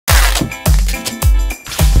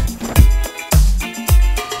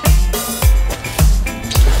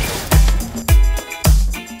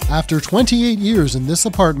After 28 years in this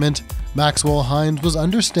apartment, Maxwell Hines was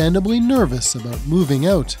understandably nervous about moving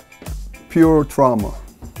out. Pure trauma.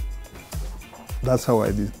 That's how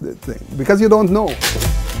I did the thing, because you don't know.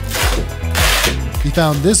 He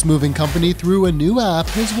found this moving company through a new app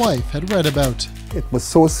his wife had read about. It was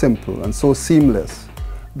so simple and so seamless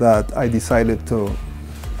that I decided to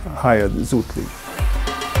hire Zootly.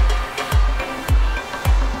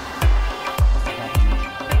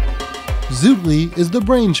 Zootly is the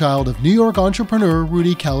brainchild of New York entrepreneur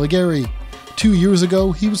Rudy Caligari. 2 years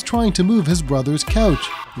ago, he was trying to move his brother's couch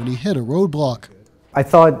when he hit a roadblock. I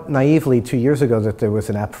thought naively 2 years ago that there was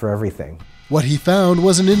an app for everything. What he found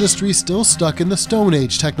was an industry still stuck in the Stone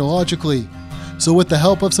Age technologically. So with the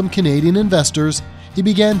help of some Canadian investors, he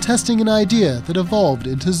began testing an idea that evolved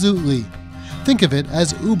into Zootly. Think of it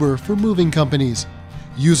as Uber for moving companies.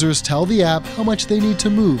 Users tell the app how much they need to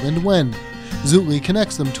move and when. Zootly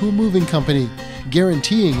connects them to a moving company,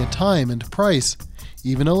 guaranteeing a time and price,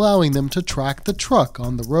 even allowing them to track the truck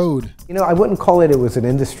on the road. You know, I wouldn't call it was an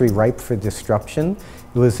industry ripe for disruption.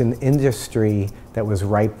 It was an industry that was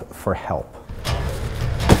ripe for help.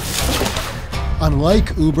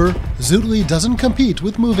 Unlike Uber, Zootly doesn't compete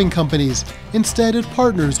with moving companies. Instead, it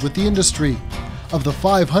partners with the industry. Of the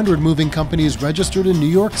 500 moving companies registered in New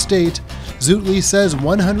York State, Zootly says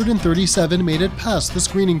 137 made it past the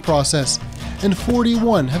screening process, and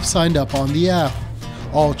 41 have signed up on the app.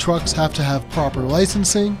 All trucks have to have proper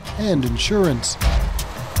licensing and insurance.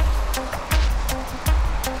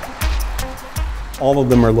 All of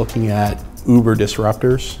them are looking at Uber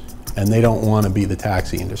disruptors, and they don't want to be the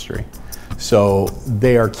taxi industry. So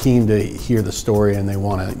they are keen to hear the story, and they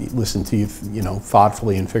want to listen to you,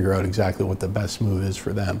 thoughtfully and figure out exactly what the best move is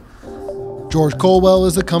for them. George Colwell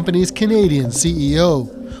is the company's Canadian CEO.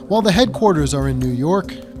 While the headquarters are in New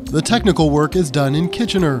York, the technical work is done in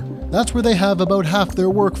Kitchener. That's where they have about half their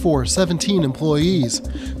workforce, 17 employees.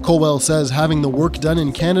 Colwell says having the work done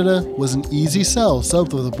in Canada was an easy sell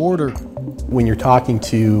south of the border. When you're talking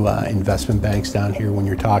to investment banks down here, when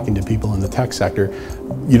you're talking to people in the tech sector,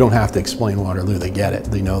 you don't have to explain Waterloo. They get it.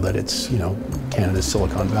 They know that it's, Canada's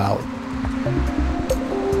Silicon Valley.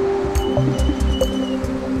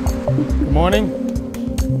 Good morning.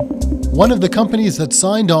 One of the companies that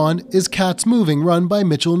signed on is Cats Moving, run by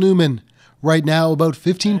Mitchell Newman. Right now, about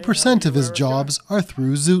 15% of his jobs are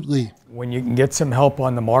through Zootly. When you can get some help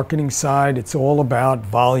on the marketing side, it's all about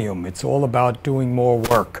volume. It's all about doing more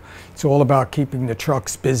work. It's all about keeping the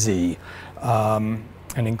trucks busy and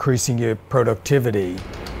increasing your productivity.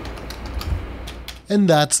 And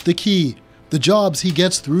that's the key. The jobs he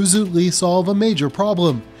gets through Zootly solve a major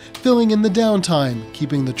problem, filling in the downtime,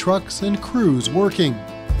 keeping the trucks and crews working.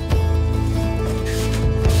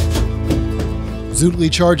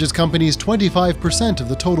 Zootly charges companies 25% of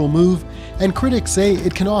the total move, and critics say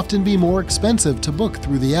it can often be more expensive to book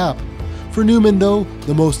through the app. For Newman, though,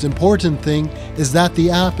 the most important thing is that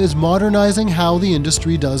the app is modernizing how the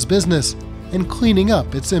industry does business and cleaning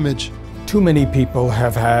up its image. Too many people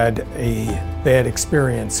have had a bad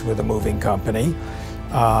experience with a moving company.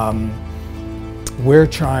 We're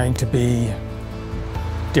trying to be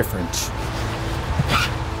different.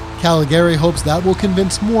 Caligari hopes that will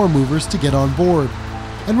convince more movers to get on board.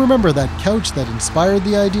 And remember that couch that inspired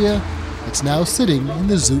the idea? It's now sitting in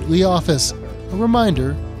the Zootly office, a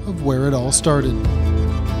reminder of where it all started.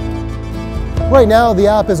 Right now, the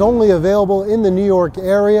app is only available in the New York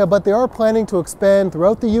area, but they are planning to expand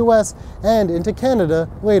throughout the US and into Canada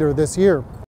later this year.